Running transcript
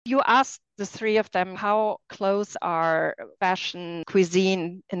You asked the three of them, how close are fashion,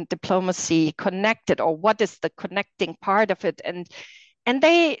 cuisine, and diplomacy connected, or what is the connecting part of it? And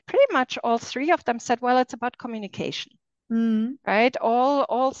they pretty much all three of them said, well, it's about communication. Right?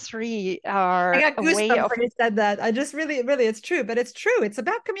 All three are I got a way goosebumps of when you said that. I just really, it's true, but it's true. It's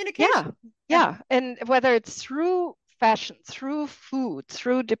about communication. yeah. And whether it's through fashion, through food,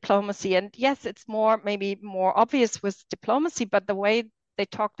 through diplomacy, and yes, it's maybe more obvious with diplomacy, but the way they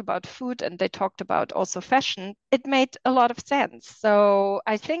talked about food and they talked about also fashion, it made a lot of sense. So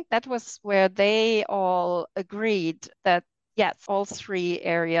I think that was where they all agreed that yes, all three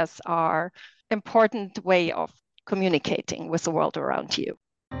areas are important way of communicating with the world around you.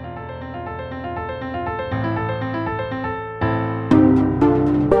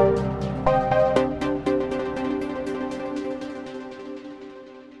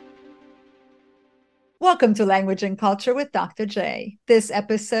 Welcome to Language and Culture with Dr. J. This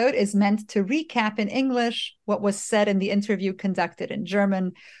episode is meant to recap in English what was said in the interview conducted in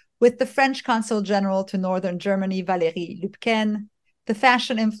German with the French Consul General to Northern Germany, Valérie Lübken, the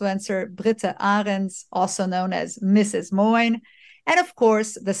fashion influencer Britta Ahrens, also known as Mrs. Moin, and of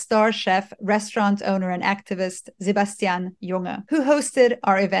course, the star chef, restaurant owner, and activist Sebastian Junge, who hosted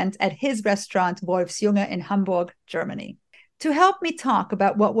our event at his restaurant Wolfs Junge in Hamburg, Germany. To help me talk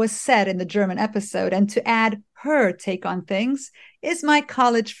about what was said in the German episode and to add her take on things is my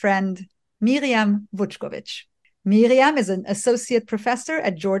college friend, Myriam Vukovic. Myriam is an associate professor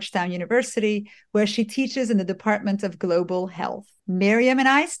at Georgetown University, where she teaches in the Department of Global Health. Myriam and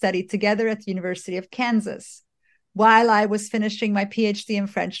I studied together at the University of Kansas. While I was finishing my PhD in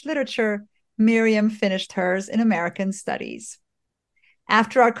French literature, Myriam finished hers in American studies.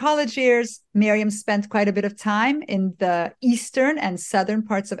 After our college years, Myriam spent quite a bit of time in the eastern and southern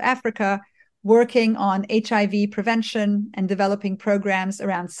parts of Africa, working on HIV prevention and developing programs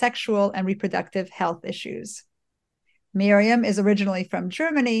around sexual and reproductive health issues. Myriam is originally from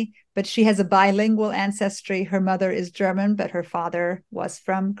Germany, but she has a bilingual ancestry. Her mother is German, but her father was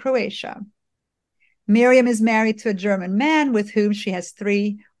from Croatia. Myriam is married to a German man with whom she has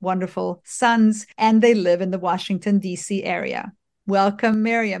 3 wonderful sons, and they live in the Washington, D.C. area. Welcome,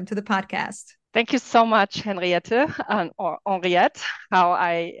 Myriam, to the podcast. Thank you so much, Henriette, or Henriette, how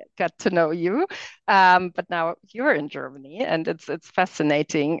I got to know you. But now you're in Germany, and it's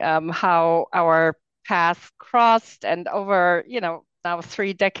fascinating how our paths crossed, and over, now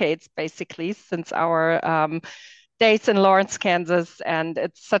 3 decades, basically, since our days in Lawrence, Kansas. And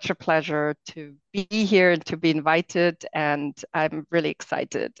it's such a pleasure to be here and to be invited. And I'm really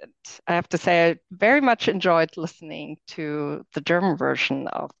excited. And I have to say, I very much enjoyed listening to the German version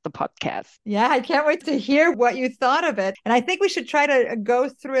of the podcast. Yeah, I can't wait to hear what you thought of it. And I think we should try to go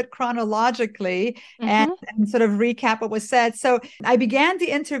through it chronologically and sort of recap what was said. So I began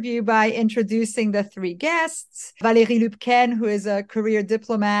the interview by introducing the 3 guests. Valérie Lübken, who is a career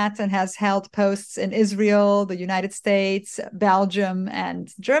diplomat and has held posts in Israel, the United States, Belgium,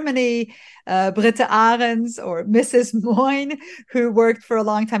 and Germany. Britta Ahrens, or Mrs. Moin, who worked for a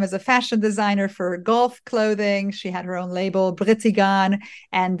long time as a fashion designer for golf clothing. She had her own label, Brittigan,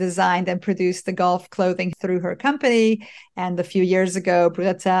 and designed and produced the golf clothing through her company. And a few years ago,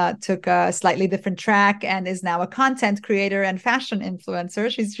 Britta took a slightly different track and is now a content creator and fashion influencer.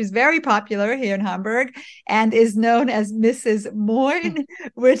 She's very popular here in Hamburg and is known as Mrs. Moin,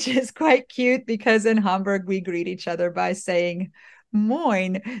 which is quite cute because in Hamburg we greet each other by saying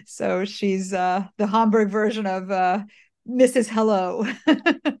Moin. So she's the Hamburg version of Mrs. Hello.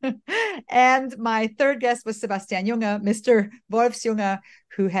 And my 3rd guest was Sebastian Junge, Mr. Wolfs Junge,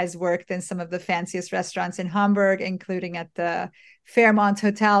 who has worked in some of the fanciest restaurants in Hamburg, including at the Fairmont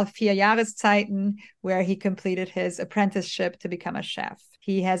Hotel 4 Jahreszeiten, where he completed his apprenticeship to become a chef.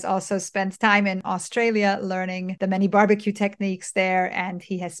 He has also spent time in Australia learning the many barbecue techniques there, and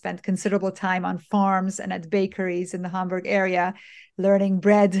he has spent considerable time on farms and at bakeries in the Hamburg area, learning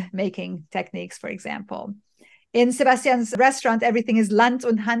bread making techniques, for example. In Sebastian's restaurant, everything is Land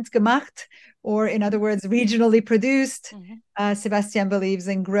und Handgemacht, or in other words, regionally produced. Sebastian believes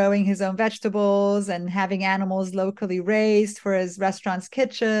in growing his own vegetables and having animals locally raised for his restaurant's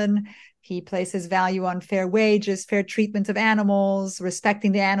kitchen. He places value on fair wages, fair treatment of animals,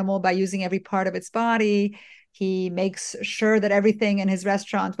 respecting the animal by using every part of its body. He makes sure that everything in his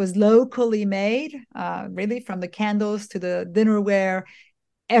restaurant was locally made, really from the candles to the dinnerware.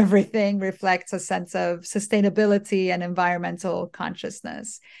 Everything reflects a sense of sustainability and environmental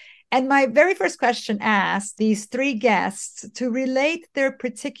consciousness. And my very first question asked these 3 guests to relate their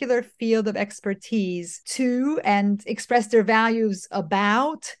particular field of expertise to and express their values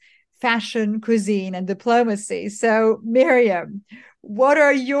about fashion, cuisine, and diplomacy. So, Myriam, what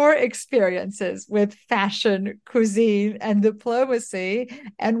are your experiences with fashion, cuisine, and diplomacy?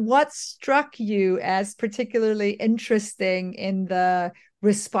 And what struck you as particularly interesting in the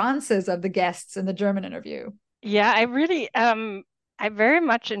responses of the guests in the German interview? Yeah, I very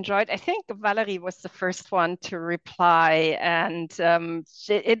much enjoyed. I think Valerie was the first one to reply, and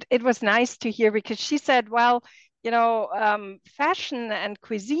it was nice to hear because she said, "Well, fashion and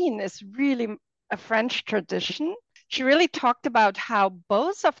cuisine is really a French tradition." She really talked about how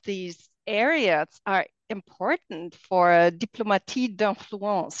both of these areas are important for diplomatie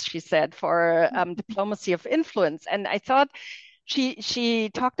d'influence, she said, for diplomacy of influence. And I thought she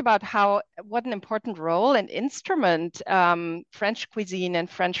talked about how what an important role and instrument French cuisine and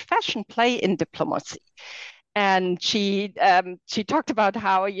French fashion play in diplomacy. And she talked about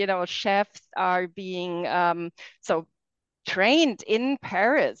how chefs are being so trained in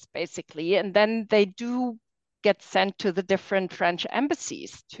Paris basically, and then they do get sent to the different French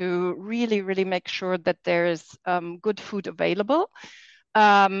embassies to really, really make sure that there is good food available.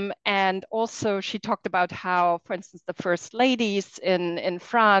 And also she talked about how, for instance, the first ladies in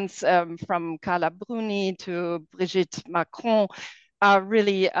France, from Carla Bruni to Brigitte Macron, are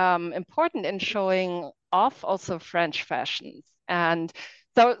really important in showing off also French fashions. And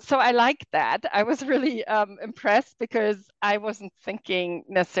so I like that. I was really impressed because I wasn't thinking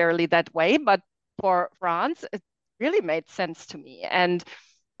necessarily that way, but for France, it really made sense to me. And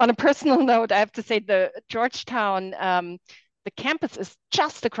on a personal note, I have to say the Georgetown, the campus is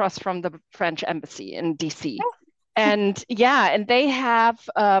just across from the French embassy in DC. And yeah, and they have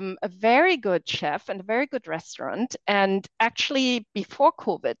a very good chef and a very good restaurant. And actually, before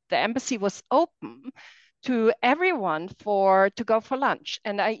COVID, the embassy was open to everyone to go for lunch.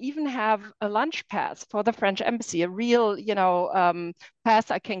 And I even have a lunch pass for the French embassy, a real, pass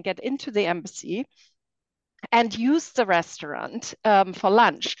I can get into the embassy and use the restaurant for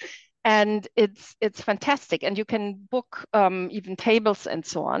lunch. And it's fantastic. And you can book even tables and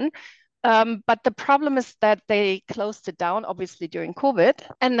so on. But the problem is that they closed it down, obviously, during COVID,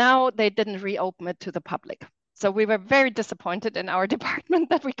 and now they didn't reopen it to the public. So we were very disappointed in our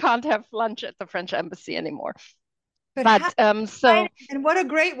department that we can't have lunch at the French embassy anymore. But so and what a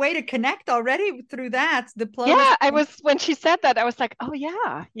great way to connect already through that diplomacy. yeah, when she said that, I was like, oh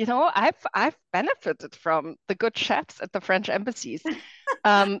yeah, I've benefited from the good chefs at the French embassies.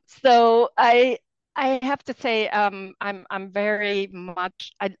 So I have to say, I'm very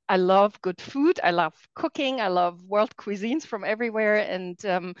much I love good food. I love cooking. I love world cuisines from everywhere.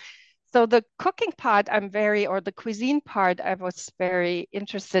 And so the cooking part, or the cuisine part, I was very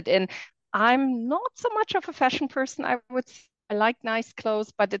interested in. I'm not so much of a fashion person. I like nice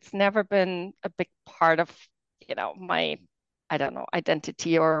clothes, but it's never been a big part of, my, I don't know,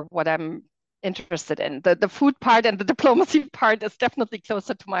 identity or what I'm interested in. The food part and the diplomacy part is definitely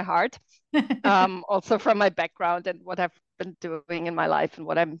closer to my heart. Also from my background and what I've been doing in my life and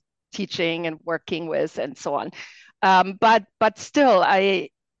what I'm teaching and working with and so on. But still,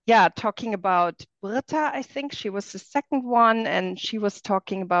 talking about Britta, I think she was the second one, and she was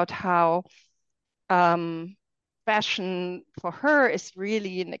talking about how fashion for her is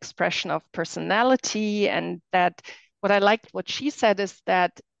really an expression of personality, and that what I liked what she said is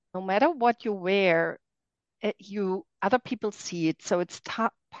that no matter what you wear, other people see it. So it's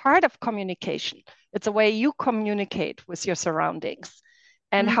part of communication. It's a way you communicate with your surroundings,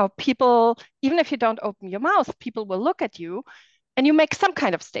 and how people, even if you don't open your mouth, people will look at you and you make some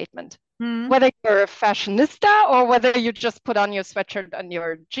kind of statement, whether you're a fashionista or whether you just put on your sweatshirt and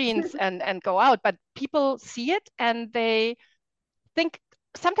your jeans and go out. But people see it and they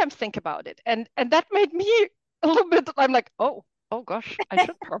sometimes think about it. And that made me a little bit, I'm like, oh gosh, I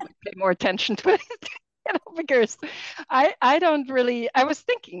should probably pay more attention to it. Because I don't really, I was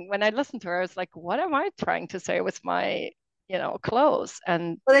thinking when I listened to her, I was like, what am I trying to say with my, clothes?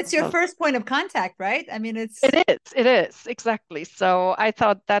 And well, it's your first point of contact, right? I mean, it is exactly. So I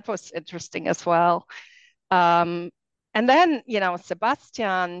thought that was interesting as well. And then,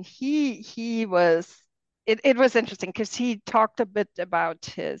 Sebastian, he was, it was interesting because he talked a bit about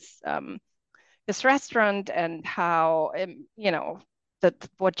his restaurant and how, that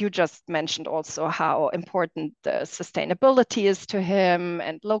what you just mentioned also, how important the sustainability is to him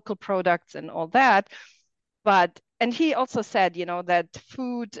and local products and all that. And he also said, that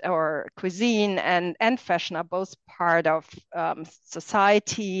food or cuisine and fashion are both part of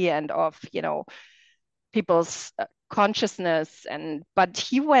society and of, people's consciousness. But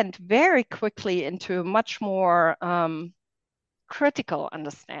he went very quickly into much more critical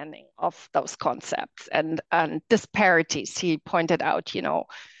understanding of those concepts and disparities. He pointed out,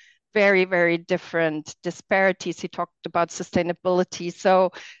 very, very different disparities. He talked about sustainability.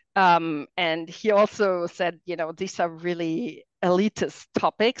 So, and he also said, these are really elitist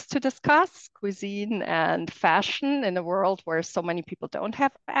topics to discuss, cuisine and fashion in a world where so many people don't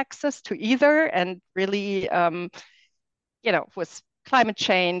have access to either. And really, with climate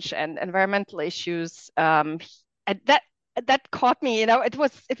change and environmental issues, and that caught me.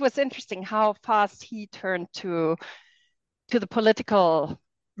 It was interesting how fast he turned to the political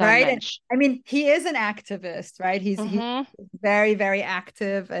Right. And dimension. I mean, he is an activist, right? He's Mm-hmm. very, very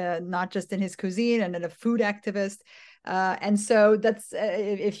active, not just in his cuisine and a food activist. And so that's,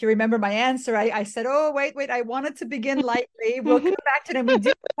 if you remember my answer, I said, oh, wait, I wanted to begin lightly. We'll come back to them. We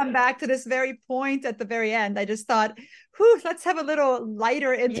do come back to this very point at the very end. I just thought, let's have a little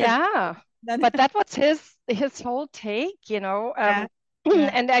lighter interview. Yeah, but that was his whole take, Yeah. Yeah.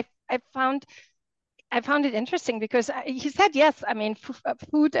 and I found it interesting because he said, yes, I mean,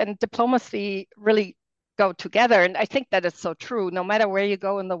 food and diplomacy really go together. And I think that is so true. No matter where you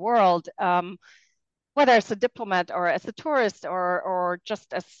go in the world, whether as a diplomat or as a tourist or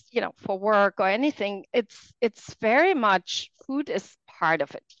just as, for work or anything, it's very much food is part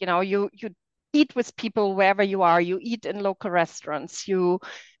of it. You eat with people wherever you are. You eat in local restaurants. You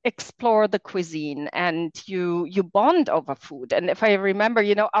explore the cuisine and you bond over food. And if I remember,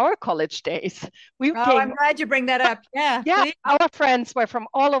 our college days, we Oh, came. I'm glad you bring that up. Yeah, Yeah, please. our friends were from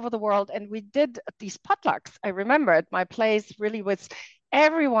all over the world, and we did these potlucks. I remember at my place really with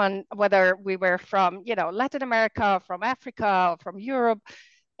everyone, whether we were from, Latin America, from Africa, or from Europe.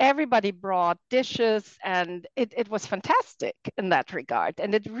 Everybody brought dishes, and it was fantastic in that regard.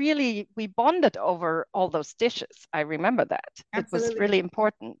 And we bonded over all those dishes. I remember that. It was Absolutely. really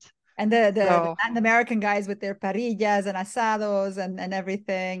important. And the So, Latin American guys with their parillas and asados and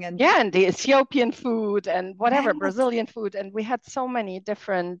everything. And yeah, and the Ethiopian food and whatever, yes. Brazilian food. And we had so many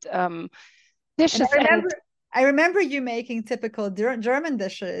different And dishes. And I remember you making typical German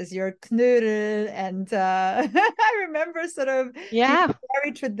dishes, your knödel, and I remember sort of these yeah,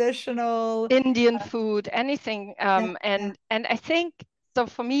 very traditional. Indian food, anything. Yeah, And I think so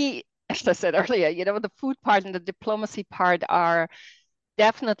for me, as I said earlier, the food part and the diplomacy part are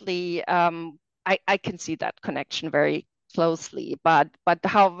definitely I can see that connection very closely. But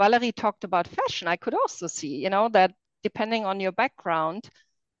how Valerie talked about fashion, I could also see, that depending on your background,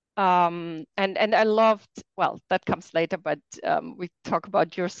 and I loved, well, that comes later, but we talk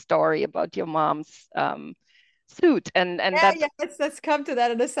about your story about your mom's suit, and yeah, that's yeah. Let's come to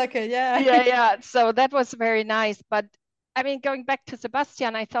that in a second. Yeah. yeah. So that was very nice. But I mean, going back to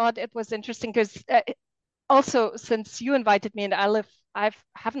Sebastian, I thought it was interesting because also since you invited me and I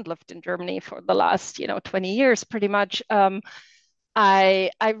haven't lived in Germany for the last 20 years pretty much. I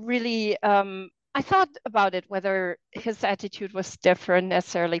really I thought about it whether his attitude was different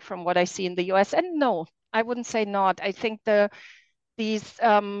necessarily from what I see in the US, and no, I wouldn't say not. I think these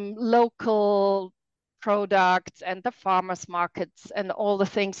local products and the farmers markets and all the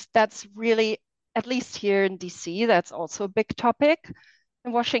things, that's really, at least here in DC, that's also a big topic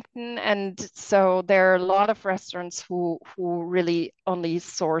in Washington. And so there are a lot of restaurants who really only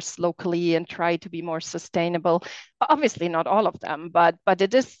source locally and try to be more sustainable. Obviously, not all of them, but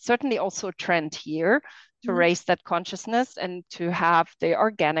it is certainly also a trend here to Mhm. raise that consciousness and to have the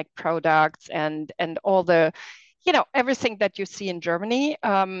organic products and all the, everything that you see in Germany.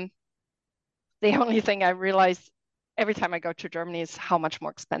 The only thing I realize every time I go to Germany is how much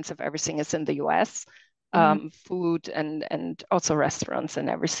more expensive everything is in the US, Mhm. food and also restaurants and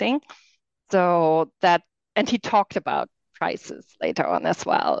everything. So that, and he talked about prices later on as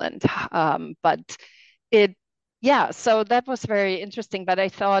well. And but it, yeah, so that was very interesting. But I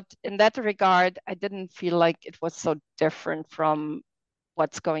thought in that regard, I didn't feel like it was so different from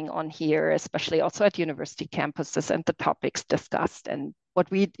what's going on here, especially also at university campuses and the topics discussed and what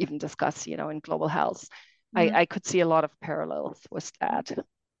we even discuss, in global health. Mhm. I could see a lot of parallels with that.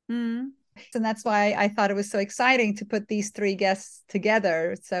 Mhm. And that's why I thought it was so exciting to put these three guests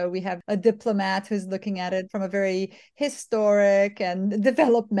together. So we have a diplomat who's looking at it from a very historic and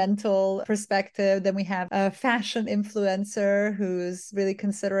developmental perspective. Then we have a fashion influencer who's really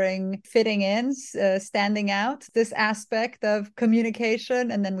considering fitting in, standing out, this aspect of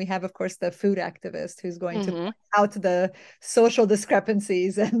communication. And then we have, of course, the food activist who's going to point out the social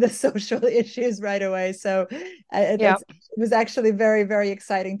discrepancies and the social issues right away. So Yeah. it was actually very, very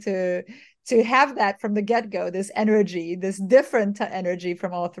exciting to have that from the get-go, this energy, this different energy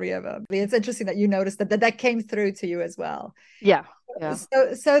from all three of them. It's interesting that you noticed that came through to you as well. Yeah. Yeah.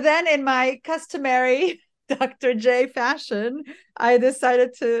 So then in my customary Dr. J fashion, I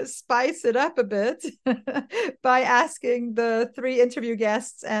decided to spice it up a bit by asking the three interview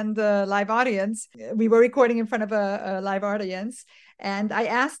guests and the live audience. We were recording in front of a live audience. And I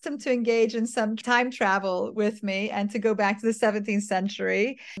asked them to engage in some time travel with me and to go back to the 17th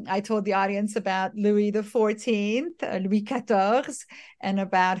century. I told the audience about Louis XIV, Louis XIV, and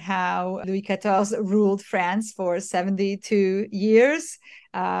about how Louis XIV ruled France for 72 years.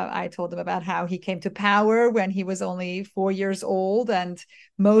 I told them about how he came to power when he was only 4 years old. And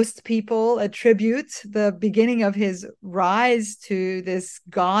most people attribute the beginning of his rise to this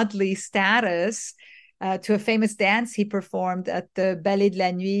godly status, to a famous dance he performed at the Ballet de la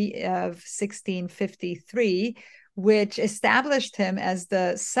Nuit of 1653, which established him as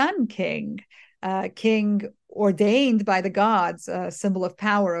the Sun King, king ordained by the gods, a symbol of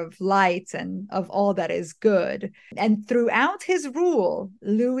power, of light, and of all that is good. And throughout his rule,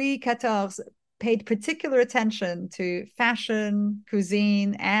 Louis XIV paid particular attention to fashion,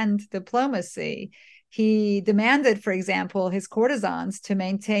 cuisine, and diplomacy. He demanded, for example, his courtesans to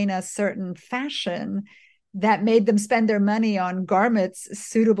maintain a certain fashion that made them spend their money on garments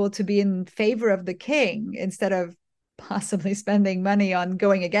suitable to be in favor of the king instead of possibly spending money on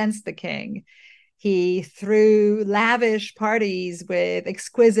going against the king. He threw lavish parties with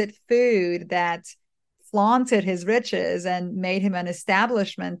exquisite food that flaunted his riches and made him an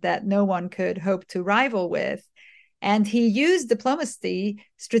establishment that no one could hope to rival with. And he used diplomacy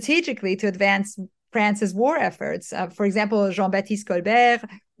strategically to advance France's war efforts. For example, Jean-Baptiste Colbert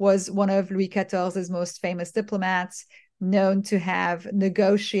was one of Louis XIV's most famous diplomats, known to have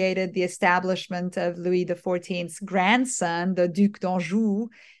negotiated the establishment of Louis XIV's grandson, the Duc d'Anjou,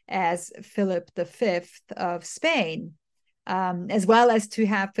 as Philip V of Spain, as well as to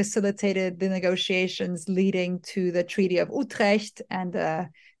have facilitated the negotiations leading to the Treaty of Utrecht and the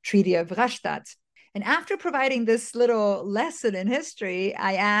Treaty of Rastatt. And after providing this little lesson in history,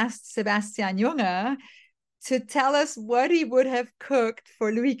 I asked Sebastian Junge to tell us what he would have cooked for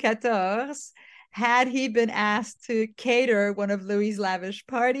Louis XIV had he been asked to cater one of Louis's lavish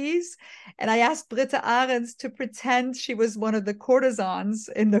parties. And I asked Britta Ahrens to pretend she was one of the courtesans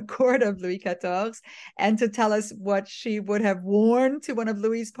in the court of Louis XIV and to tell us what she would have worn to one of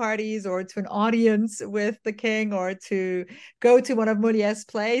Louis's parties, or to an audience with the king, or to go to one of Moliere's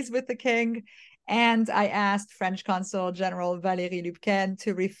plays with the king. And I asked French Consul General Valérie Lübken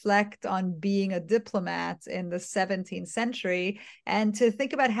to reflect on being a diplomat in the 17th century and to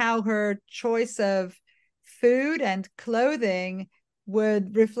think about how her choice of food and clothing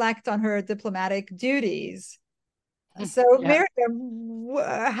would reflect on her diplomatic duties. So, yeah.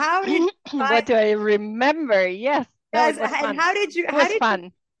 Myriam, how did what do I remember? Yes, yes, no, and how did you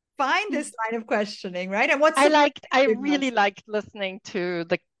find this line of questioning, right? And what's I really liked listening to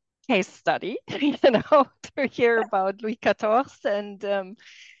the case study, to hear about Louis XIV, and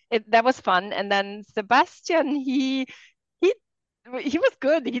that was fun. And then Sebastian, he was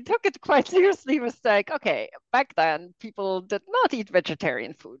good. He took it quite seriously. He was like, okay, back then people did not eat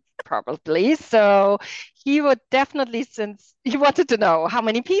vegetarian food, probably. So he would definitely, since he wanted to know how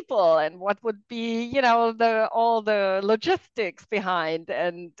many people and what would be, all the logistics behind.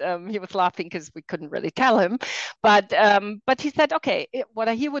 And he was laughing because we couldn't really tell him. But he said, okay, what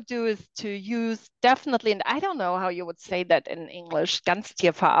he would do is to use definitely, and I don't know how you would say that in English,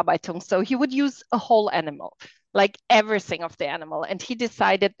 Ganztierverarbeitung. So he would use a whole animal, like everything of the animal. And he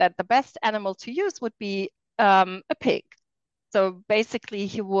decided that the best animal to use would be a pig. So basically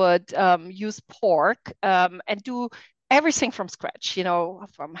he would use pork and do everything from scratch,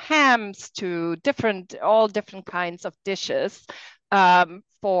 from hams to all different kinds of dishes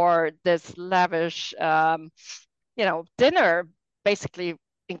for this lavish, dinner, basically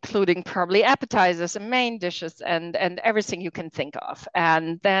including probably appetizers and main dishes and everything you can think of.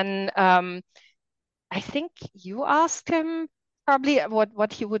 And then I think you asked him probably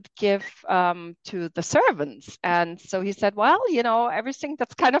what he would give to the servants. And so he said, well, everything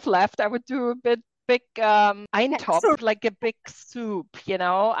that's kind of left, I would do a big Eintopf, like a big soup,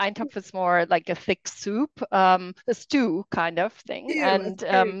 Eintopf is more like a thick soup, a stew kind of thing. And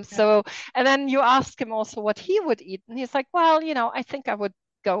and then you ask him also what he would eat. And he's like, well, I think I would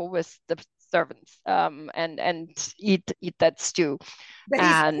go with the servants and eat that stew.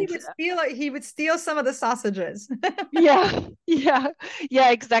 But he would steal some of the sausages. yeah,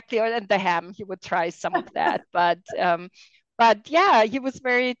 exactly. And the ham, he would try some of that. But yeah, he was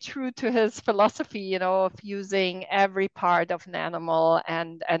very true to his philosophy, of using every part of an animal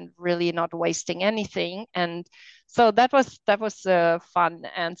and really not wasting anything. And So that was a fun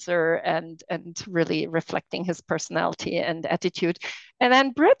answer and really reflecting his personality and attitude. And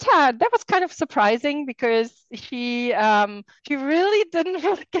then Britta, that was kind of surprising because she really didn't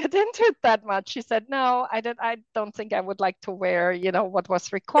really get into it that much. She said, "No, I don't think I would like to wear, what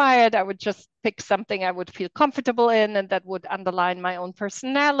was required. I would just pick something I would feel comfortable in and that would underline my own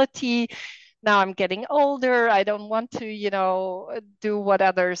personality. Now I'm getting older. I don't want to, do what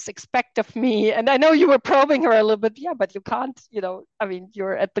others expect of me." And I know you were probing her a little bit. Yeah, but you can't, I mean,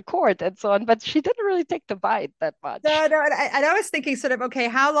 you're at the court and so on. But she didn't really take the bite that much. No, no. And I was thinking sort of, okay,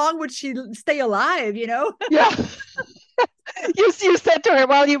 how long would she stay alive, Yeah. You said to her,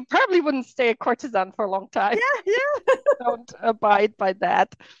 well, you probably wouldn't stay a courtesan for a long time. Yeah, yeah. Don't abide by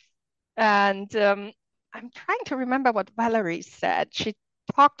that. And I'm trying to remember what Valérie said. She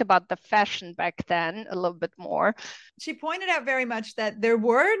talked about the fashion back then a little bit more. She pointed out very much that there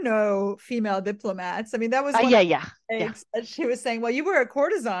were no female diplomats. I mean, that was one Yeah, of yeah, the yeah. mistakes that she was saying, well, you were a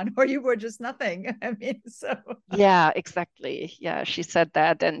courtesan or you were just nothing. I mean, so. Yeah, exactly. Yeah, she said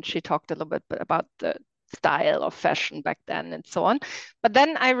that, and she talked a little bit about the style of fashion back then and so on. But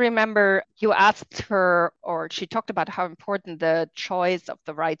then I remember you asked her, or she talked about how important the choice of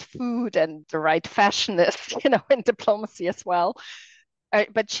the right food and the right fashion is, in diplomacy as well.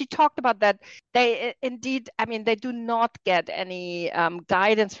 But she talked about that they indeed, I mean, they do not get any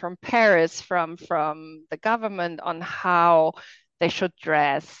guidance from Paris, from the government on how they should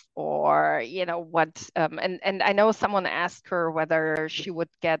dress or, what. And I know someone asked her whether she would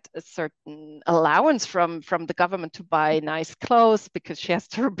get a certain allowance from the government to buy nice clothes because she has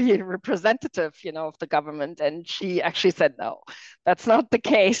to be a representative, of the government. And she actually said, no, that's not the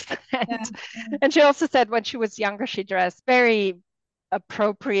case. Yeah. And she also said when she was younger, she dressed very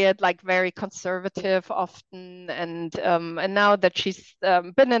appropriate, like very conservative often. And now that she's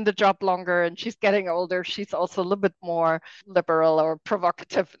been in the job longer and she's getting older, she's also a little bit more liberal or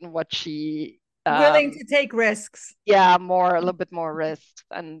provocative in what she willing to take risks. Yeah, a little bit more risk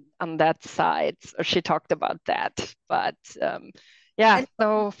and on that side. So she talked about that. But yeah,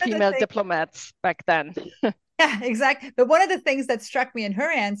 no female diplomats back then. Yeah, exactly. But one of the things that struck me in her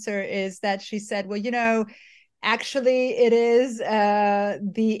answer is that she said, well, actually, it is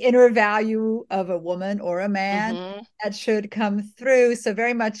the inner value of a woman or a man that should come through. So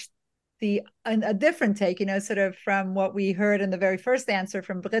very much a different take, sort of from what we heard in the very first answer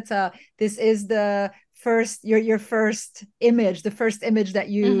from Britta. This is the first, your first image, the first image that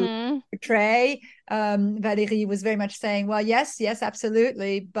you portray. Valérie was very much saying, well, yes,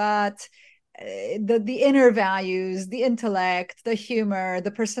 absolutely, but the inner values, the intellect, the humor, the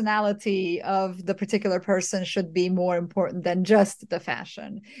personality of the particular person should be more important than just the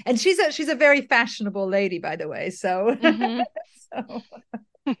fashion. And she's a very fashionable lady, by the way. So, so.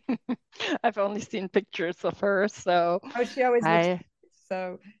 I've only seen pictures of her, so she always looks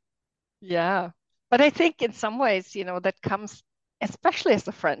so. Yeah, but I think in some ways, that comes, especially as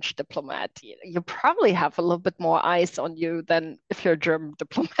a French diplomat, you probably have a little bit more eyes on you than if you're a German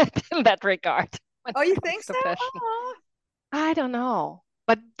diplomat in that regard. Oh, you think so? I don't know.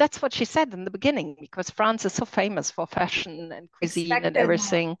 But that's what she said in the beginning, because France is so famous for fashion and cuisine and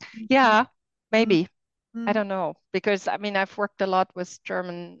everything. Yeah, maybe. I don't know. Because, I mean, I've worked a lot with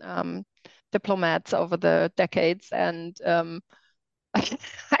German diplomats over the decades, and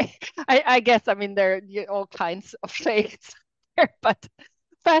I guess, I mean, there are all kinds of shades. But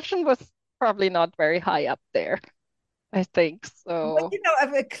fashion was probably not very high up there, I think. So,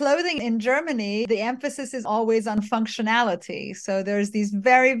 but clothing in Germany, the emphasis is always on functionality. So there's these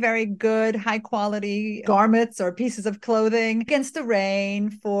very, very good, high quality garments or pieces of clothing against the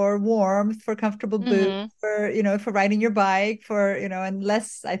rain, for warmth, for comfortable boots, for riding your bike, and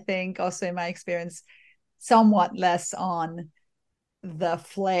less, I think, also in my experience, somewhat less on the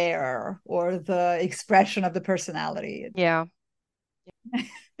flair or the expression of the personality. Yeah.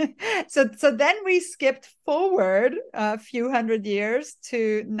 So then we skipped forward a few hundred years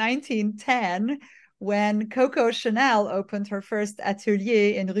to 1910, when Coco Chanel opened her first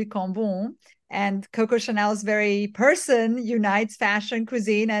atelier in Rue Cambon. And Coco Chanel's very person unites fashion,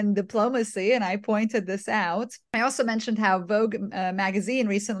 cuisine, and diplomacy. And I pointed this out. I also mentioned how Vogue magazine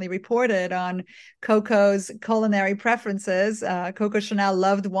recently reported on Coco's culinary preferences. Coco Chanel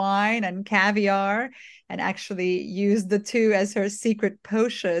loved wine and caviar, and actually used the two as her secret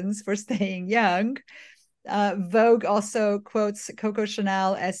potions for staying young. Vogue also quotes Coco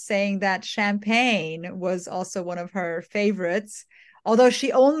Chanel as saying that champagne was also one of her favorites, although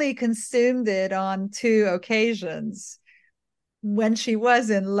she only consumed it on 2 occasions, when she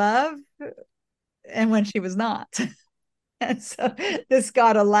was in love and when she was not. And so this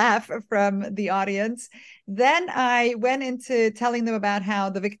got a laugh from the audience. Then I went into telling them about how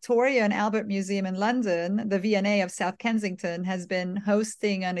the Victoria and Albert Museum in London, the V&A of South Kensington, has been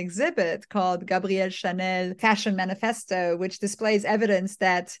hosting an exhibit called Gabrielle Chanel Fashion Manifesto, which displays evidence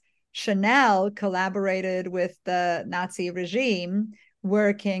that Chanel collaborated with the Nazi regime,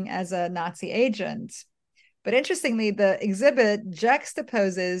 working as a Nazi agent. But interestingly, the exhibit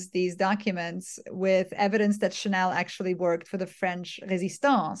juxtaposes these documents with evidence that Chanel actually worked for the French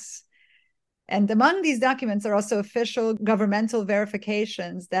Resistance. And among these documents are also official governmental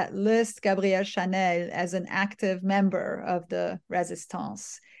verifications that list Gabrielle Chanel as an active member of the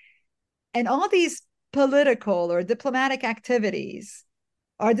Resistance. And all these political or diplomatic activities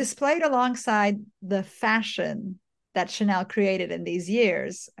are displayed alongside the fashion that Chanel created in these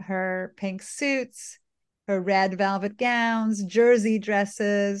years. Her pink suits, her red velvet gowns, jersey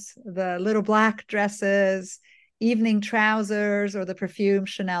dresses, the little black dresses, evening trousers, or the perfume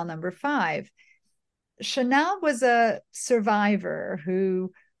Chanel No. 5. Chanel was a survivor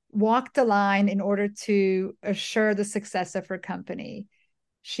who walked the line in order to assure the success of her company.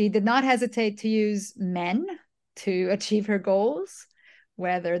 She did not hesitate to use men to achieve her goals,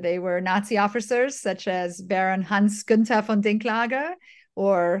 whether they were Nazi officers such as Baron Hans Günther von Dinklage,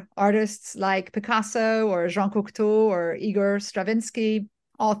 or artists like Picasso or Jean Cocteau or Igor Stravinsky,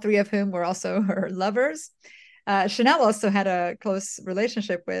 all three of whom were also her lovers. Chanel also had a close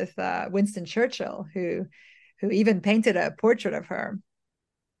relationship with Winston Churchill, who even painted a portrait of her.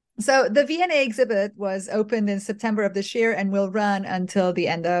 So the V&A exhibit was opened in September of this year and will run until the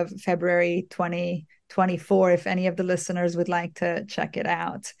end of February 2024, if any of the listeners would like to check it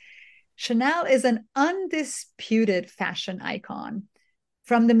out. Chanel is an undisputed fashion icon.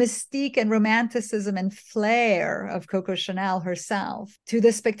 From the mystique and romanticism and flair of Coco Chanel herself, to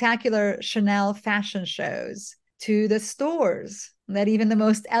the spectacular Chanel fashion shows, to the stores that even the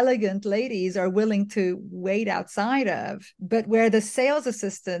most elegant ladies are willing to wait outside of, but where the sales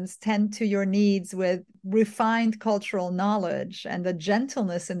assistants tend to your needs with refined cultural knowledge and the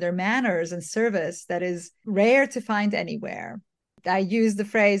gentleness in their manners and service that is rare to find anywhere. I use the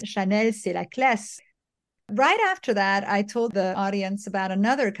phrase Chanel, c'est la classe. Right after that, I told the audience about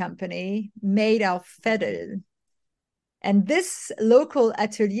another company, MadeaufVeddel. And this local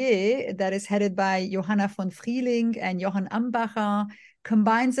atelier that is headed by Johanna von Frieling and Johann Ambacher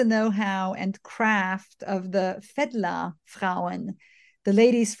combines the know-how and craft of the Veddler Frauen, the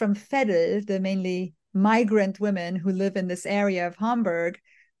ladies from Veddel, the mainly migrant women who live in this area of Hamburg,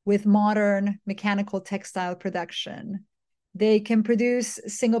 with modern mechanical textile production. They can produce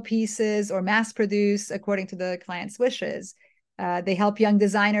single pieces or mass produce according to the client's wishes. They help young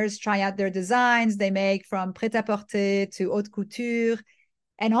designers try out their designs. They make from prêt-à-porter to haute couture,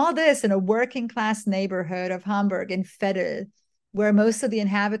 and all this in a working class neighborhood of Hamburg in Veddel, where most of the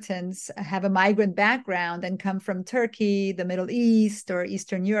inhabitants have a migrant background and come from Turkey, the Middle East, or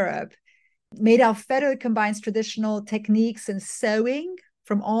Eastern Europe. MadeaufVeddel combines traditional techniques in sewing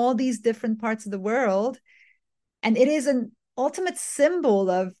from all these different parts of the world, and it is an ultimate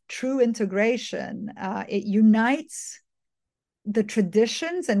symbol of true integration. It unites the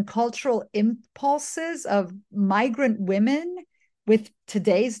traditions and cultural impulses of migrant women with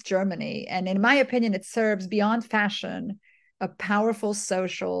today's Germany. And in my opinion, it serves beyond fashion a powerful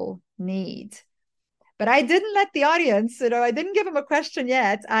social need. But I didn't let the audience, I didn't give them a question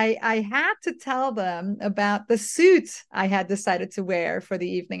yet. I had to tell them about the suit I had decided to wear for the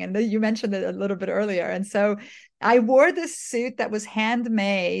evening. And you mentioned it a little bit earlier. And so I wore this suit that was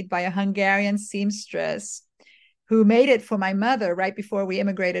handmade by a Hungarian seamstress who made it for my mother right before we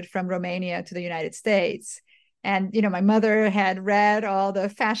immigrated from Romania to the United States. And, my mother had read all the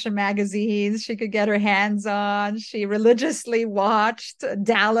fashion magazines she could get her hands on. She religiously watched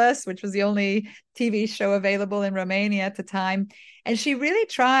Dallas, which was the only TV show available in Romania at the time. And she really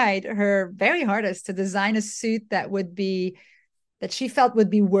tried her very hardest to design a suit that she felt would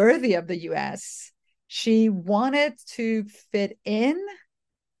be worthy of the US. She wanted to fit in,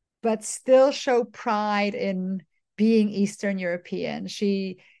 but still show pride in being Eastern European.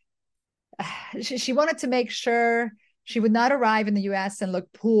 She wanted to make sure she would not arrive in the US and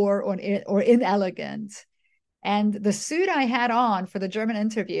look poor or inelegant. And the suit I had on for the German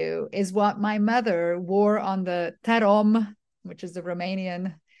interview is what my mother wore on the Tarom, which is the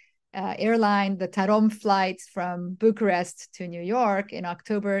Romanian airline, the Tarom flights from Bucharest to New York in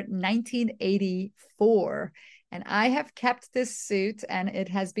October 1984. And I have kept this suit, and it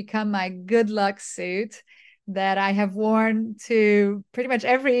has become my good luck suit that I have worn to pretty much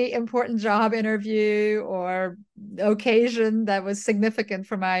every important job interview or occasion that was significant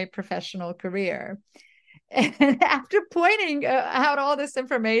for my professional career. And after pointing out all this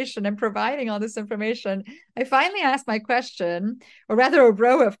information and providing all this information, I finally asked my question, or rather a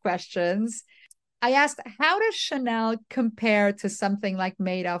row of questions. I asked, how does Chanel compare to something like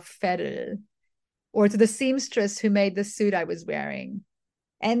MadeaufVeddel or to the seamstress who made the suit I was wearing?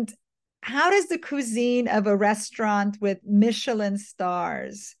 And how does the cuisine of a restaurant with Michelin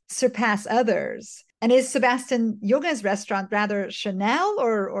stars surpass others? And is Sebastian Junge's restaurant rather Chanel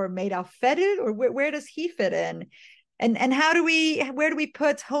or MadeaufVeddel, or where does he fit in? And where do we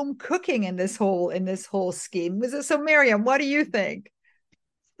put home cooking in this whole scheme? So Myriam, what do you think?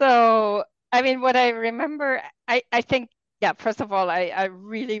 So, I mean, what I remember, I think, yeah, first of all, I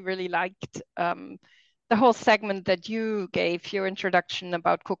really, really liked the whole segment that you gave, your introduction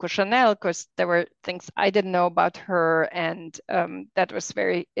about Coco Chanel, because there were things I didn't know about her, and that was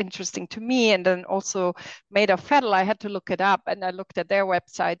very interesting to me. And then also MadeaufVeddel, I had to look it up, and I looked at their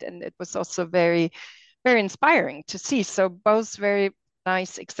website, and it was also very, very inspiring to see. So both very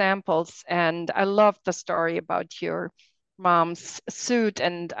nice examples, and I love the story about your mom's suit,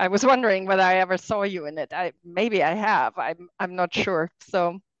 and I was wondering whether I ever saw you in it. Maybe I have. I'm not sure.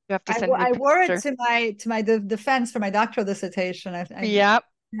 So you have to send me a I wore it picture. to my defense for my doctoral dissertation. Yeah.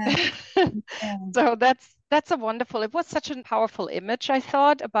 Yeah. Yeah. So that's a wonderful. It was such a powerful image, I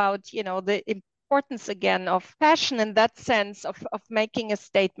thought, about, the importance again of fashion in that sense of making a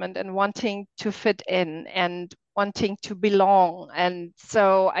statement and wanting to fit in and wanting to belong. And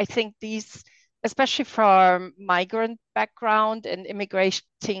so I think these, especially from migrant background and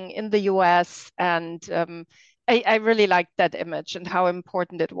immigrating in the US, and I really liked that image and how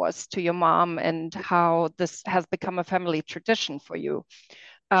important it was to your mom and how this has become a family tradition for you.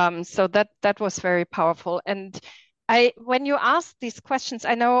 So that was very powerful. And when you asked these questions,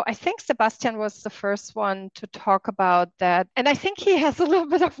 I think Sebastian was the first one to talk about that. And I think he has a little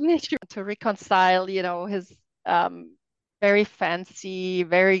bit of an issue to reconcile, his very fancy,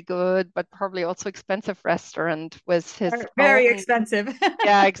 very good, but probably also expensive restaurant with his Very own, expensive.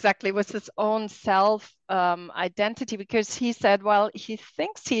 yeah, exactly, with his own self identity, because he said, well, he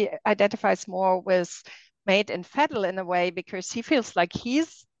thinks he identifies more with Made in Veddel in a way because he feels like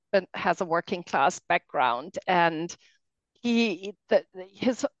has a working class background, and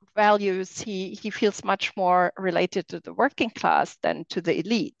his values, he feels much more related to the working class than to the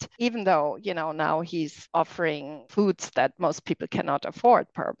elite, even though now he's offering foods that most people cannot afford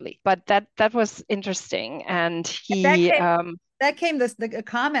probably. But that was interesting, and That he came the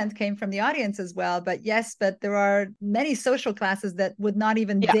comment came from the audience as well. But yes, but there are many social classes that would not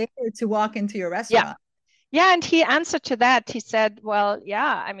even yeah, dare to walk into your yeah. restaurant. Yeah, and he answered to that. He said, well,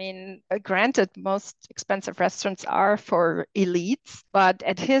 yeah, I mean, granted, most expensive restaurants are for elites, but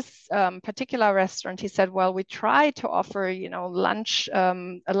at his particular restaurant, he said, well, we try to offer, lunch,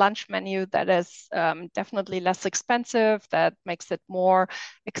 a lunch menu that is definitely less expensive, that makes it more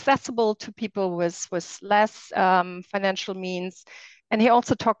accessible to people with less financial means. And he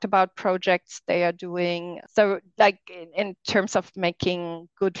also talked about projects they are doing. So, like in terms of making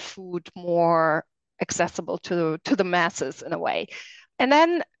good food more accessible to the masses in a way. And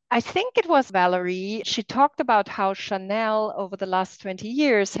then I think it was Valérie, she talked about how Chanel over the last 20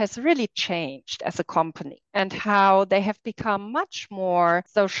 years has really changed as a company and how they have become much more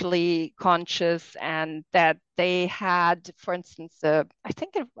socially conscious, and that they had, for instance, I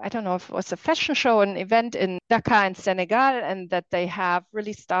don't know if it was a fashion show, an event in Dakar in Senegal, and that they have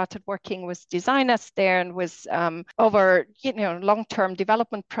really started working with designers there and with over, long-term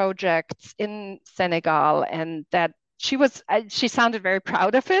development projects in Senegal, and that she sounded very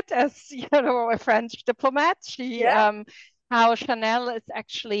proud of it as a French diplomat. Yeah. How Chanel is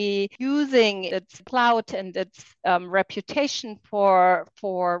actually using its clout and its reputation for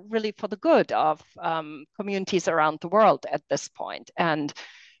the good of communities around the world at this point, and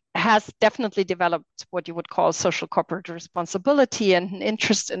has definitely developed what you would call social corporate responsibility and an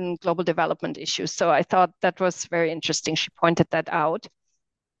interest in global development issues. So I thought that was very interesting. She pointed that out.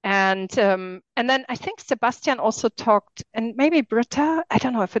 And then I think Sebastian also talked, and maybe Britta, I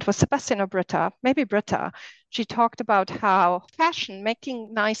don't know if it was Sebastian or Britta, maybe Britta. She talked about how fashion,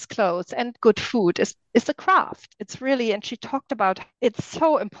 making nice clothes and good food is a craft. It's really, and she talked about it's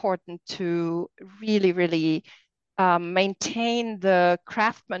so important to really, really maintain the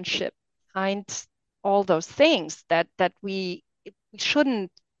craftsmanship behind all those things, that we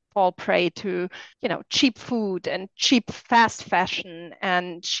shouldn't fall prey to, cheap food and cheap fast fashion.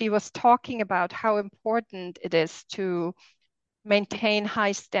 And she was talking about how important it is to maintain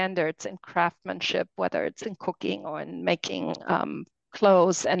high standards in craftsmanship, whether it's in cooking or in making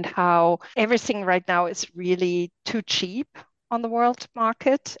clothes, and how everything right now is really too cheap on the world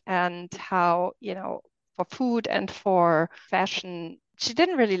market, and how, for food and for fashion. She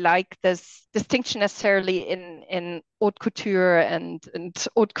didn't really like this distinction necessarily in haute couture and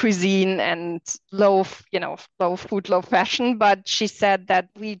haute cuisine and low food, low fashion. But she said that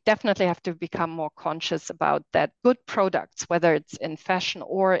we definitely have to become more conscious about that good products, whether it's in fashion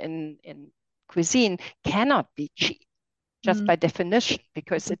or in cuisine, cannot be cheap just by definition,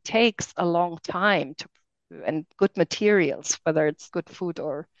 because it takes a long time and good materials, whether it's good food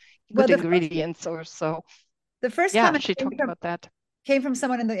or good ingredients or so. The first comment she talked about that. Came from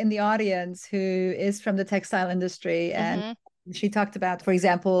someone in the audience who is from the textile industry, and she talked about, for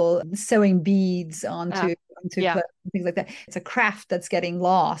example, sewing beads onto clothes, things like that. It's a craft that's getting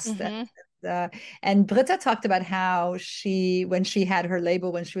lost. And Britta talked about how when she had her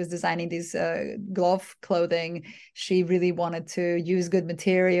label, when she was designing these glove clothing, she really wanted to use good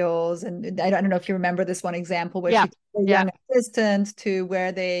materials. And I don't know if you remember this one example where she took a young assistant to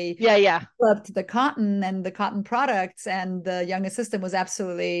where they developed the cotton and the cotton products, and the young assistant was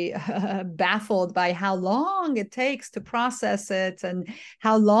absolutely baffled by how long it takes to process it, and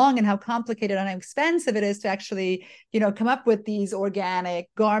how long and how complicated and how expensive it is to actually, come up with these organic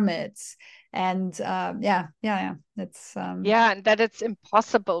garments. And it's and that it's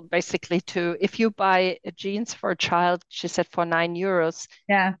impossible basically if you buy jeans for a child, she said, for €9,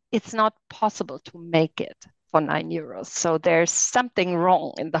 it's not possible to make it for €9. So there's something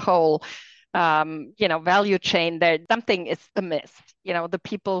wrong in the whole value chain. There something is amiss. The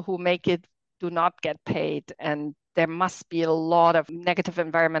people who make it do not get paid, and there must be a lot of negative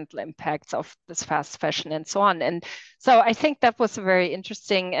environmental impacts of this fast fashion and so on. And so I think that was very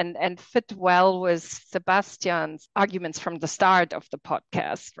interesting and fit well with Sebastian's arguments from the start of the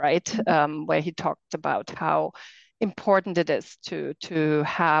podcast, right? Where he talked about how important it is to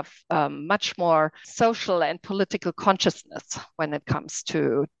have much more social and political consciousness when it comes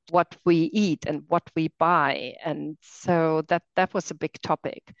to what we eat and what we buy. And so that was a big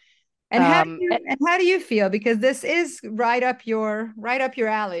topic. And how do you feel? Because this is right up your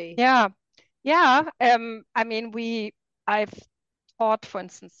alley. Yeah. I mean, I've taught, for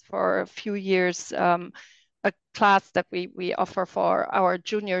instance, for a few years, a class that we offer for our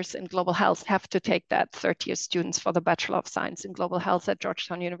juniors in global health, have to take that, 30-year students, for the Bachelor of Science in Global Health at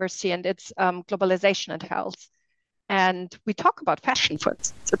Georgetown University, and it's globalization and health. And we talk about fashion, for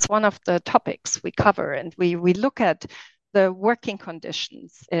instance. It's one of the topics we cover, and we look at the working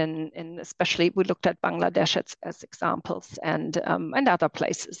conditions in especially, we looked at Bangladesh as examples, and other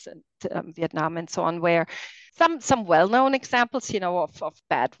places, and Vietnam and so on, where some well-known examples, of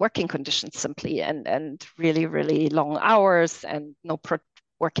bad working conditions simply, and really, really long hours and no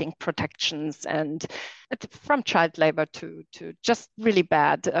working protections, and from child labor to just really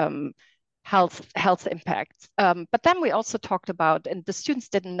bad health impacts. But then we also talked about, and the students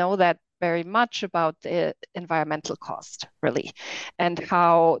didn't know that very much, about the environmental cost, really, and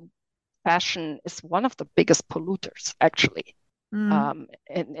how fashion is one of the biggest polluters, actually.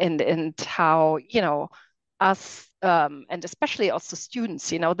 And how, us, and especially also students,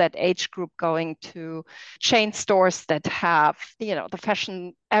 that age group going to chain stores that have, the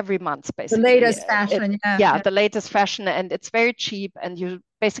fashion every month, basically. The latest fashion, the latest fashion, and it's very cheap, and you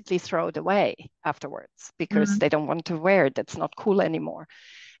basically throw it away afterwards because they don't want to wear it. It's not cool anymore.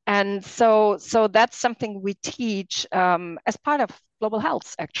 And so that's something we teach as part of global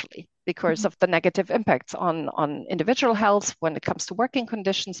health, actually, because of the negative impacts on individual health when it comes to working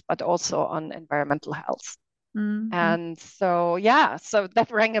conditions, but also on environmental health. And so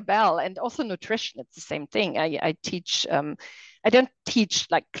that rang a bell. And also nutrition, it's the same thing. I teach, I don't teach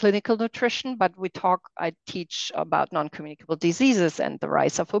like clinical nutrition, but I teach about non-communicable diseases and the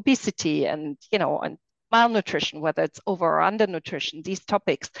rise of obesity, and and malnutrition, whether it's over or under nutrition, these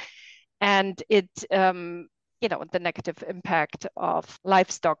topics. And it, the negative impact of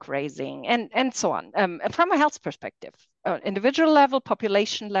livestock raising and so on, from a health perspective, individual level,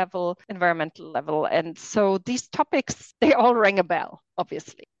 population level, environmental level. And so these topics, they all ring a bell,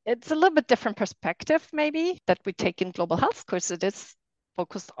 obviously. It's a little bit different perspective, maybe, that we take in global health, because it is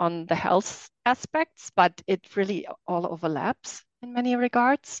focused on the health aspects, but it really all overlaps in many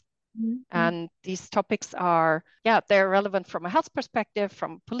regards. And these topics are, they're relevant from a health perspective,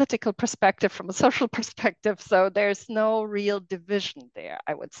 from a political perspective, from a social perspective. So there's no real division there,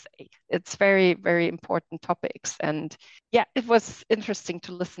 I would say. It's very, very important topics. And it was interesting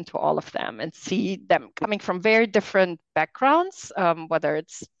to listen to all of them and see them coming from very different backgrounds, whether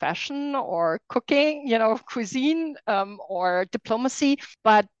it's fashion or cooking, cuisine, or diplomacy,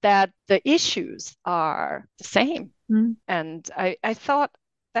 but that the issues are the same. And I thought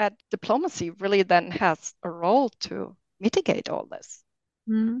that diplomacy really then has a role to mitigate all this,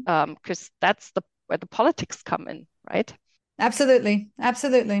 because that's where the politics come in, right? Absolutely.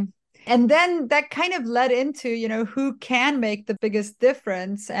 Absolutely. And then that kind of led into, who can make the biggest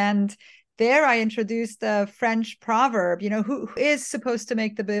difference. And there I introduced a French proverb, who is supposed to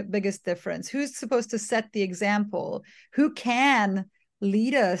make the biggest difference? Who's supposed to set the example? Who can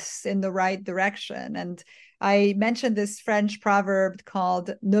lead us in the right direction? And I mentioned this French proverb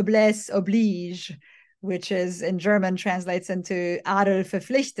called noblesse oblige, which is in German translates into Adel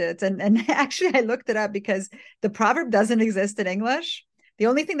verpflichtet. And actually I looked it up because the proverb doesn't exist in English. The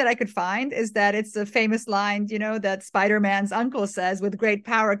only thing that I could find is that it's a famous line, that Spider-Man's uncle says, with great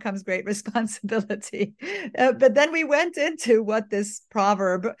power comes great responsibility. But then we went into what this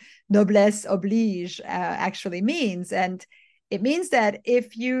proverb, noblesse oblige, actually means. And it means that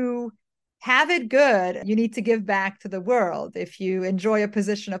if you have it good, you need to give back to the world. If you enjoy a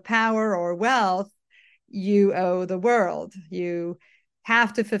position of power or wealth, you owe the world. You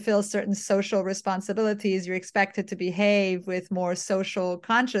have to fulfill certain social responsibilities. You're expected to behave with more social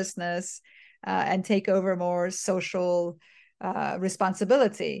consciousness and take over more social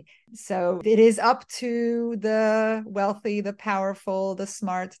responsibility. So it is up to the wealthy, the powerful, the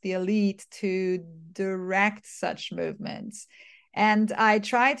smart, the elite to direct such movements. And I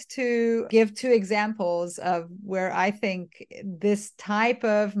tried to give two examples of where I think this type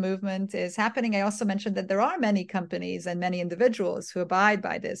of movement is happening. I also mentioned that there are many companies and many individuals who abide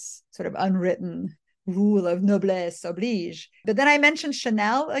by this sort of unwritten rule of noblesse oblige. But then I mentioned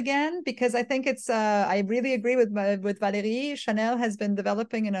Chanel again, because I think it's, I really agree with Valérie. Chanel has been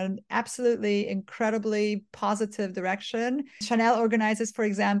developing in an absolutely incredibly positive direction. Chanel organizes, for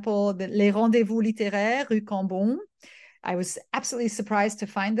example, les rendezvous littéraires Rue Cambon. I was absolutely surprised to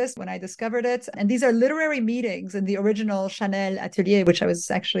find this when I discovered it. And these are literary meetings in the original Chanel atelier, which I was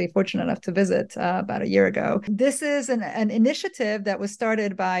actually fortunate enough to visit about a year ago. This is an initiative that was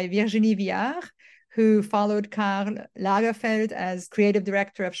started by Virginie Viard, who followed Karl Lagerfeld as creative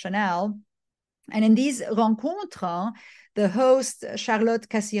director of Chanel. And in these rencontres, the host, Charlotte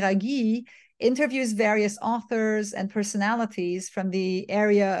Casiraghi, interviews various authors and personalities from the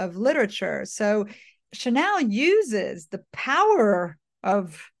area of literature. So Chanel uses the power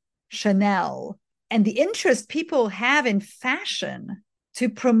of Chanel and the interest people have in fashion to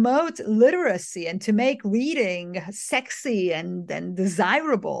promote literacy and to make reading sexy and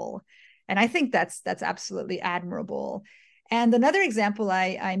desirable. And I think that's absolutely admirable. And another example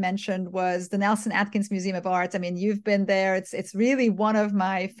I mentioned was the Nelson Atkins Museum of Art. I mean, you've been there. It's really one of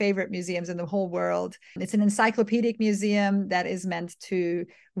my favorite museums in the whole world. It's an encyclopedic museum that is meant to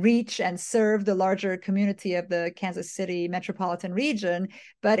reach and serve the larger community of the Kansas City metropolitan region.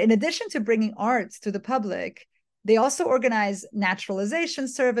 But in addition to bringing arts to the public, they also organize naturalization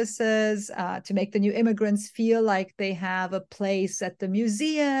services to make the new immigrants feel like they have a place at the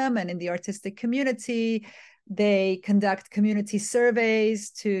museum and in the artistic community. They conduct community surveys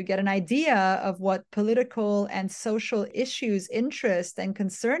to get an idea of what political and social issues interest and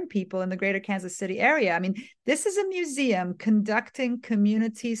concern people in the greater Kansas City area. I mean, this is a museum conducting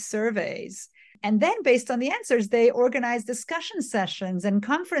community surveys. And then based on the answers, they organize discussion sessions and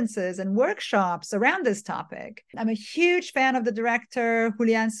conferences and workshops around this topic. I'm a huge fan of the director,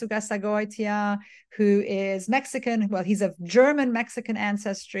 Julian Sugasagoitia, who is Mexican. Well, he's of German-Mexican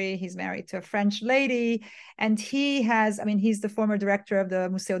ancestry. He's married to a French lady. And he's the former director of the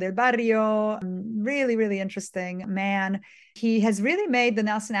Museo del Barrio. Really, really interesting man. He has really made the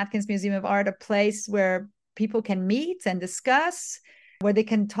Nelson Atkins Museum of Art a place where people can meet and discuss, where they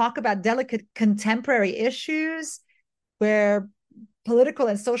can talk about delicate contemporary issues, where political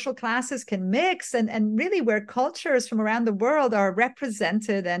and social classes can mix, and really where cultures from around the world are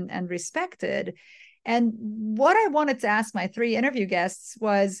represented and respected. And what I wanted to ask my three interview guests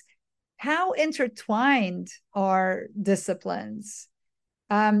was, how intertwined are disciplines?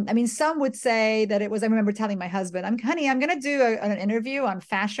 Some would say that it was, I remember telling my husband, I'm going to do an interview on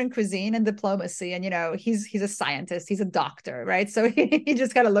fashion, cuisine, and diplomacy. And, he's a scientist, he's a doctor, right? So he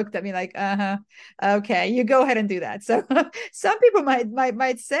just kind of looked at me like, okay, you go ahead and do that. So some people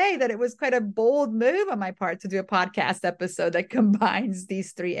might say that it was quite a bold move on my part to do a podcast episode that combines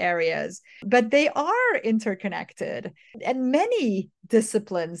these three areas, but they are interconnected and many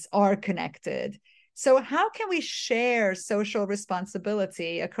disciplines are connected. So how can we share social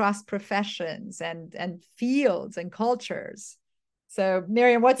responsibility across professions and fields and cultures? So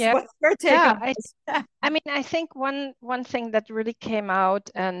Myriam, what's your take on this? I think one thing that really came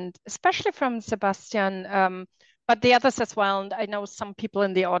out, and especially from Sebastian, but the others as well, and I know some people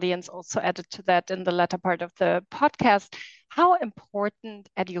in the audience also added to that in the latter part of the podcast, how important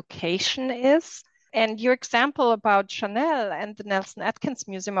education is And your example about Chanel and the Nelson Atkins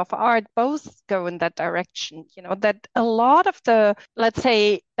Museum of Art both go in that direction, that a lot of the, let's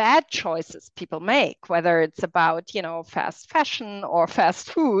say, bad choices people make, whether it's about, fast fashion or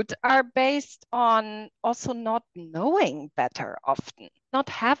fast food, are based on also not knowing better often, not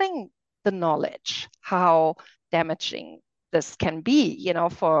having the knowledge how damaging this can be,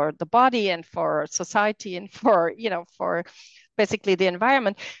 for the body and for society and for basically the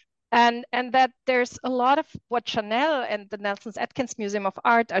environment. And that there's a lot of what Chanel and the Nelson Atkins Museum of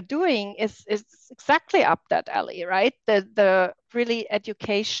Art are doing is exactly up that alley, right? The really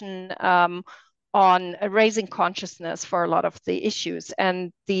education on raising consciousness for a lot of the issues.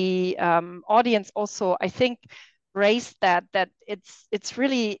 And the audience also, I think, raised that it's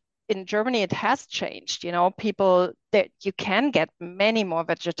really, in Germany, it has changed. People, that you can get many more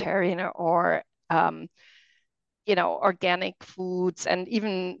vegetarian or organic foods, and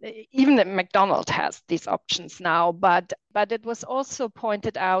even the McDonald's has these options now. But it was also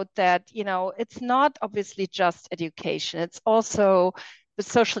pointed out that it's not obviously just education; it's also the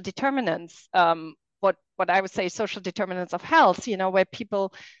social determinants. What I would say social determinants of health. Where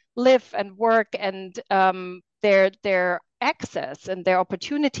people live and work, and their access and their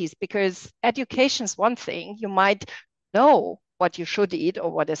opportunities. Because education is one thing; you might know what you should eat or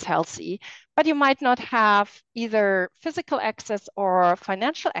what is healthy, but you might not have either physical access or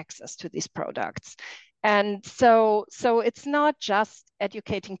financial access to these products. And so it's not just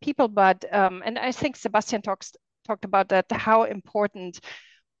educating people, but and I think Sebastian talked about that, how important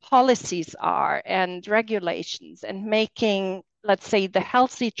policies are and regulations, and making, let's say, the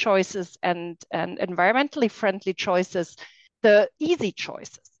healthy choices and environmentally friendly choices the easy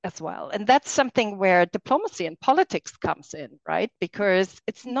choices as well. And that's something where diplomacy and politics comes in, right? Because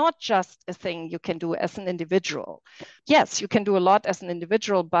it's not just a thing you can do as an individual. Yes, you can do a lot as an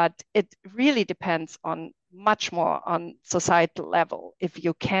individual, but it really depends on much more on societal level if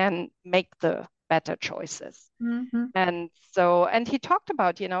you can make the better choices. Mm-hmm. And he talked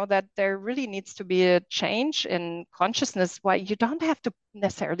about, that there really needs to be a change in consciousness, why you don't have to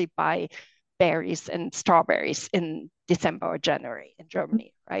necessarily buy berries and strawberries in December or January in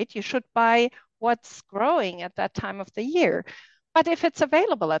Germany, right? You should buy what's growing at that time of the year. But if it's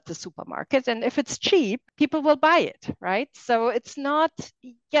available at the supermarket and if it's cheap, people will buy it, right? So it's not,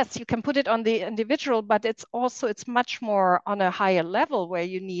 yes, you can put it on the individual, but it's much more on a higher level where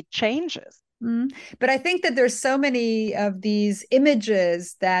you need changes. But I think that there's so many of these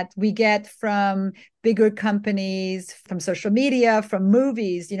images that we get from bigger companies, from social media, from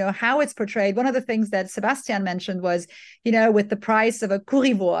movies, how it's portrayed. One of the things that Sebastian mentioned was, with the price of a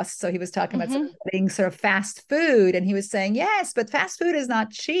currywurst. So he was talking about getting sort of fast food. And he was saying, yes, but fast food is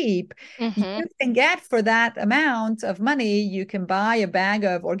not cheap. You can get, for that amount of money, you can buy a bag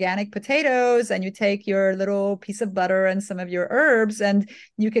of organic potatoes, and you take your little piece of butter and some of your herbs, and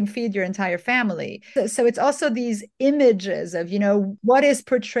you can feed your entire family. So it's also these images of, what is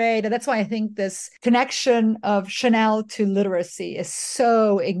portrayed. And that's why I think this connection of Chanel to literacy is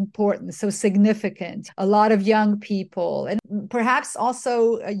so important, so significant. A lot of young people, and perhaps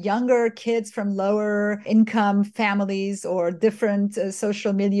also younger kids from lower income families or different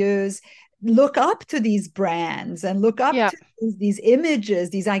social milieus, look up to these brands and look up to these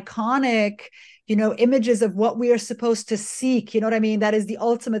images, these iconic, images of what we are supposed to seek. You know what I mean? That is the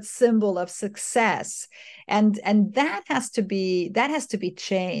ultimate symbol of success. And that has to be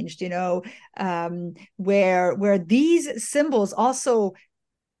changed, where these symbols also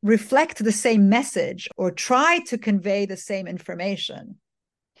reflect the same message or try to convey the same information.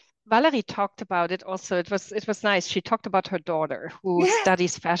 Valérie talked about it also. It was nice. She talked about her daughter who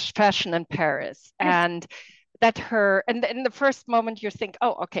studies fashion in Paris, and that and in the first moment you think,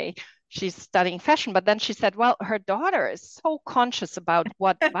 oh, okay, she's studying fashion. But then she said, well, her daughter is so conscious about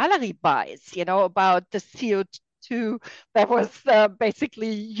what Valérie buys, about the CO2 that was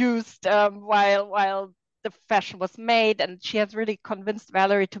basically used while the fashion was made. And she has really convinced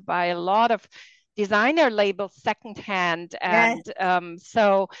Valérie to buy a lot of designer labels secondhand. And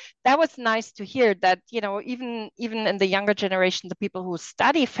so that was nice to hear that, even in the younger generation, the people who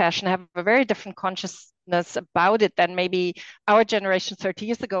study fashion have a very different consciousness about it than maybe our generation 30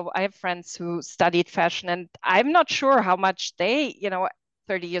 years ago. I have friends who studied fashion, and I'm not sure how much they,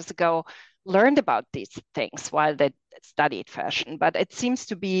 30 years ago learned about these things while they studied fashion. But it seems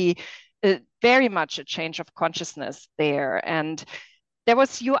to be very much a change of consciousness there. And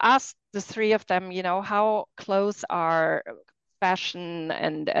you asked the three of them, how close are fashion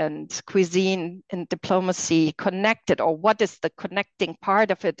and cuisine and diplomacy connected, or what is the connecting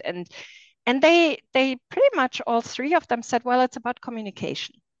part of it? And they pretty much, all three of them said, well, it's about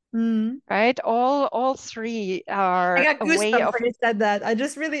communication. right? All three I are got a way goosebumps of, when you said that. I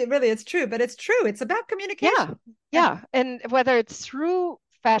just really, really, it's true, but it's true. It's about communication. yeah, Yeah. yeah. And whether it's through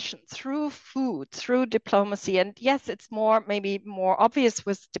fashion, through food, through diplomacy, and yes, it's more maybe more obvious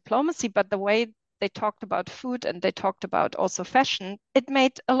with diplomacy, but the way they talked about food and they talked about also fashion, it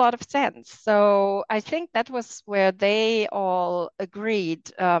made a lot of sense. So I think that was where they all agreed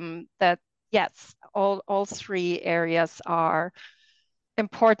that yes, all three areas are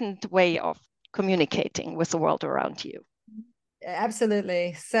important way of communicating with the world around you.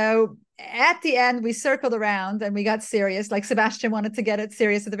 Absolutely. So at the end, we circled around and we got serious, like Sebastian wanted to get it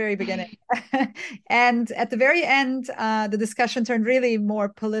serious at the very beginning. And at the very end, the discussion turned really more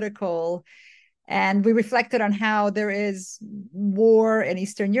political. And we reflected on how there is war in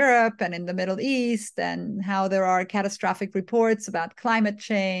Eastern Europe and in the Middle East, and how there are catastrophic reports about climate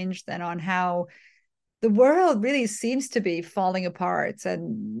change, and on how the world really seems to be falling apart.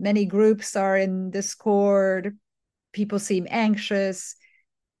 And many groups are in discord, people seem anxious.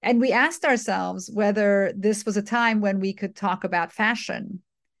 And we asked ourselves whether this was a time when we could talk about fashion.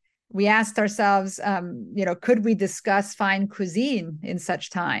 We asked ourselves, could we discuss fine cuisine in such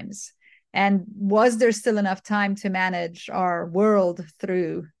times? And was there still enough time to manage our world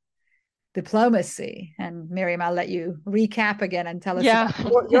through diplomacy? And Myriam, I'll let you recap again and tell us Yeah.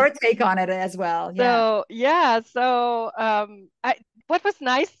 about your take on it as well. Yeah. So yeah, so what was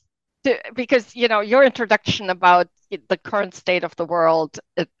nice because your introduction about the current state of the world,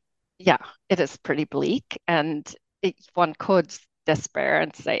 yeah, it is pretty bleak, and one could despair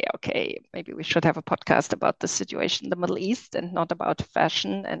and say, okay, maybe we should have a podcast about the situation in the Middle East and not about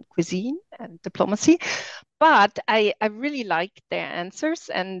fashion and cuisine and diplomacy. But I really liked their answers,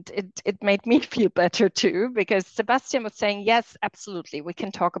 and it made me feel better too, because Sebastian was saying, yes, absolutely, we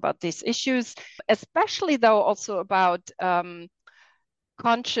can talk about these issues, especially though also about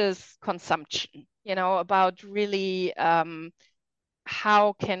conscious consumption, about really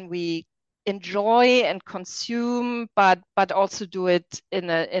how can we enjoy and consume, but also do it in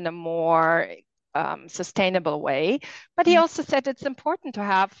a more sustainable way. But he also said it's important to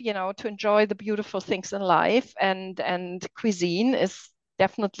have, to enjoy the beautiful things in life, and cuisine is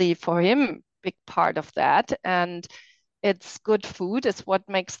definitely for him a big part of that. And it's good food is what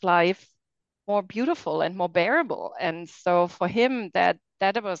makes life more beautiful and more bearable. And so for him, that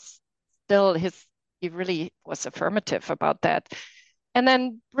was still he really was affirmative about that. And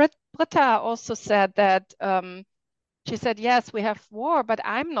then Britta also said that she said, yes, we have war, but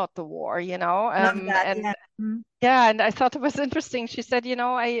I'm not the war, Love that. and Yeah. yeah, and I thought it was interesting. She said,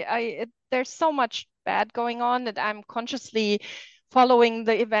 there's so much bad going on that I'm consciously following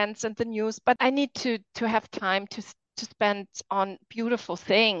the events and the news, but I need to have time to spend on beautiful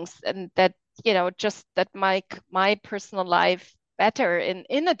things, and that, just that my personal life better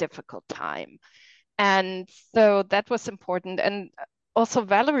in a difficult time. And so that was important. And also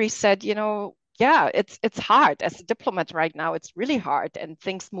Valérie said, yeah, it's hard as a diplomat right now. It's really hard, and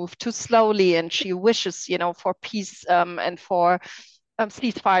things move too slowly. And she wishes, for peace and for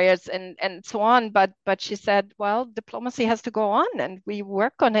ceasefires and so on. But she said, well, diplomacy has to go on, and we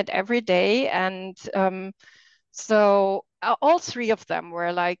work on it every day. And so all three of them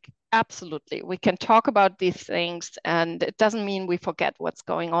were like, absolutely, we can talk about these things, and it doesn't mean we forget what's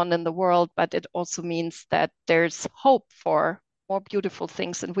going on in the world, but it also means that there's hope for more beautiful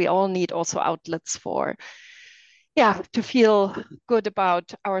things, and we all need also outlets for, yeah, to feel good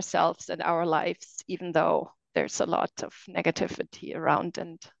about ourselves and our lives, even though there's a lot of negativity around.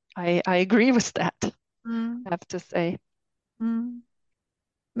 And I agree with that, I have to say.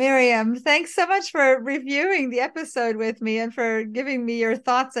 Myriam, thanks so much for reviewing the episode with me and for giving me your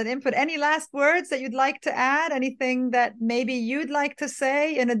thoughts and input. Any last words that you'd like to add? Anything that maybe you'd like to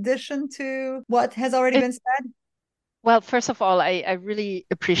say in addition to what has already been said? Well, first of all, I really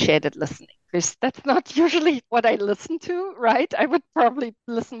appreciated listening, because that's not usually what I listen to, right? I would probably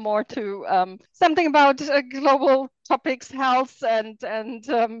listen more to something about global topics, health, and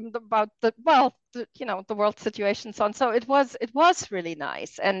about the world situation, so on. So it was really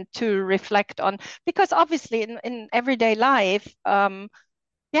nice, and to reflect on, because obviously in everyday life,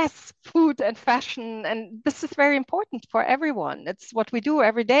 yes, food and fashion, and this is very important for everyone. It's what we do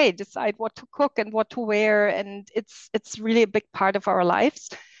every day, decide what to cook and what to wear, and it's really a big part of our lives.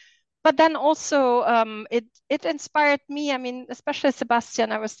 But then also, it inspired me. I mean, especially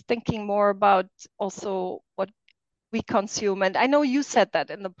Sebastian, I was thinking more about also what we consume. And I know you said that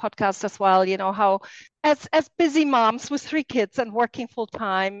in the podcast as well, how as busy moms with three kids and working full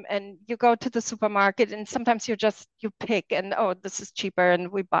time, and you go to the supermarket, and sometimes you pick, and oh, this is cheaper,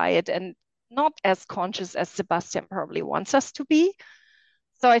 and we buy it, and not as conscious as Sebastian probably wants us to be.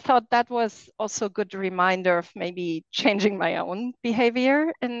 So I thought that was also a good reminder of maybe changing my own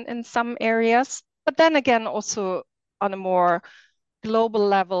behavior in some areas. But then again, also on a more global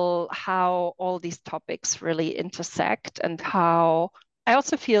level, how all these topics really intersect and how I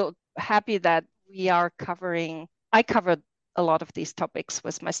also feel happy that I covered a lot of these topics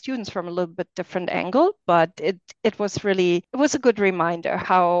with my students from a little bit different angle, but it was a good reminder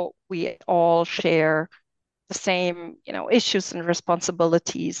how we all share the same, issues and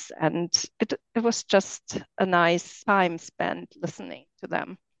responsibilities. And it was just a nice time spent listening to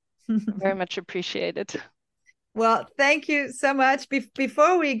them. Very much appreciated. Well, thank you so much.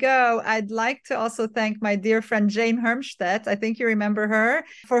 Before we go, I'd like to also thank my dear friend Jane Hermstedt. I think you remember her,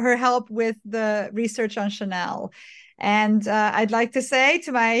 for her help with the research on Chanel. And I'd like to say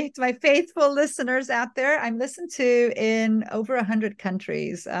to my faithful listeners out there, I'm listened to in over 100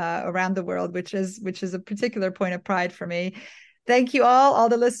 countries around the world, which is a particular point of pride for me. Thank you all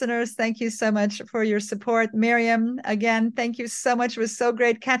the listeners. Thank you so much for your support. Myriam, again, thank you so much. It was so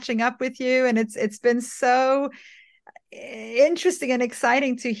great catching up with you. And it's been so interesting and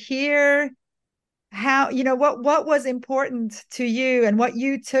exciting to hear how, what was important to you and what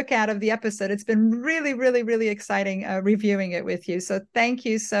you took out of the episode. It's been really, really, really exciting reviewing it with you. So thank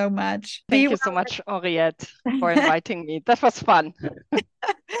you so much. Thank you so much, Henriette, for inviting me. That was fun.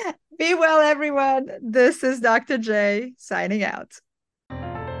 Be well, everyone. This is Dr. J signing out.